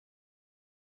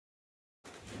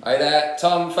Hi there,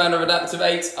 Tom, founder of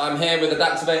Adaptavate. I'm here with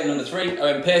Adaptavate number 3,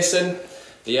 Owen Pearson,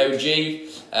 the OG.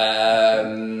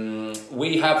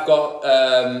 We have got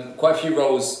quite a few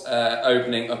roles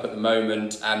opening up at the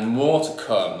moment and more to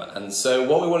come. And so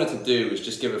what we wanted to do was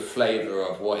just give a flavour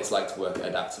of what it's like to work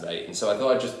at Adaptavate. And so I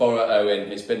thought I'd just borrow Owen,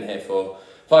 who's been here for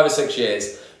 5 or 6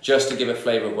 years, just to give a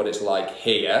flavour of what it's like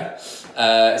here.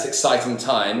 It's exciting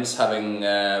times, going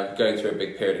through a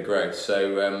big period of growth.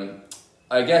 So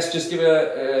I guess just give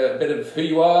a bit of who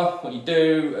you are, what you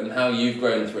do, and how you've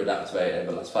grown through Adaptavate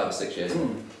over the last 5 or 6 years.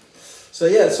 So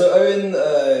Owen,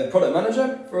 product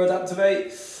manager for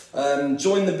Adaptavate.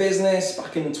 Joined the business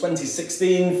back in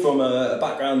 2016 from a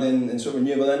background in sort of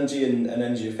renewable energy and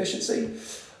energy efficiency.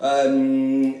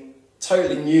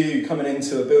 Totally new coming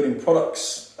into a building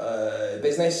products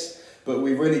business, but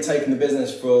we've really taken the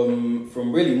business from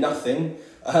really nothing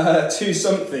to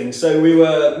something. So we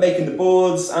were making the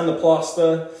boards and the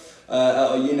plaster at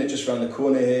our unit just around the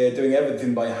corner here, doing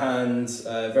everything by hand,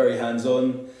 very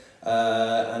hands-on.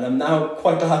 And I'm now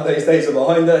quite glad those days are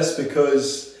behind us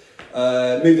because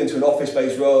moved into an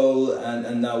office-based role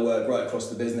and now work right across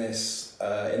the business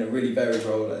in a really varied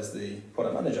role as the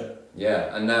product manager.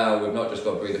 Yeah, and now we've not just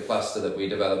got breather plaster that we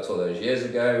developed all those years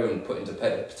ago and put into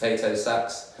potato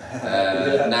sacks.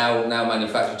 Yeah. Now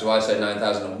manufactured to ISO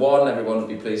 9001. Everyone would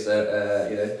be pleased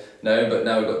to know. But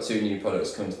now we've got 2 new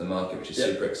products coming to the market, which is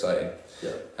super exciting.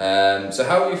 Yeah. So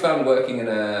how have you found working in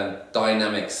a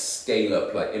dynamic,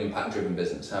 scale-up, like impact-driven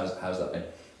business? How's that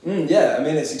been? Yeah, I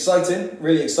mean it's exciting,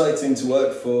 really exciting to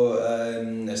work for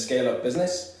a scale-up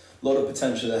business. A lot of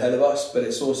potential ahead of us, but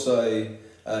it's also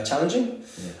challenging.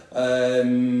 Yeah.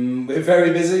 We're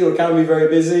very busy, or can be very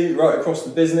busy, right across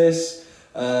the business.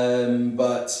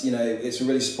 But you know, it's a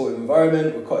really supportive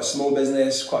environment. We're quite a small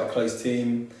business, quite a close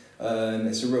team.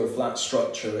 It's a real flat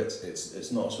structure.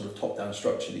 It's not a sort of top-down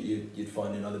structure that you'd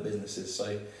find in other businesses.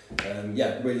 So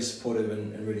yeah, really supportive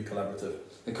and really collaborative.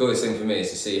 The coolest thing for me is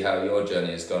to see how your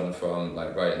journey has gone from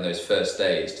like right in those first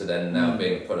days to then now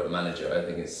being a product manager. I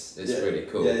think it's really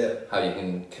cool. Yeah. How you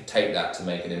can take that to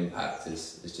make an impact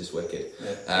is just wicked.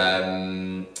 Yeah.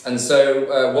 And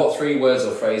so what 3 words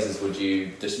or phrases would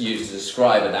you just use to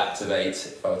describe Adaptavate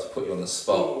if I were to put you on the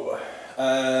spot?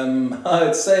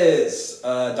 I'd say it's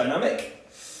dynamic.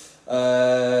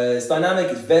 It's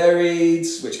dynamic, it's varied,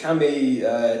 which can be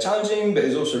challenging, but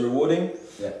is also rewarding.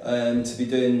 Yeah. To be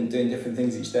doing different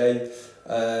things each day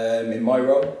in my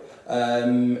role.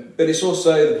 But it's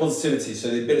also the positivity, so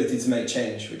the ability to make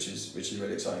change, which is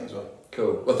really exciting as well.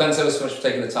 Cool. Well, thanks ever so much for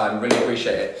taking the time. Really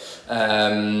appreciate it.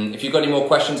 If you've got any more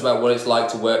questions about what it's like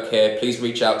to work here, please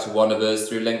reach out to one of us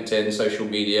through LinkedIn, social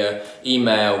media,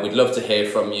 email. We'd love to hear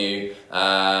from you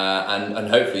and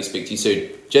hopefully speak to you soon.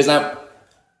 Cheers now.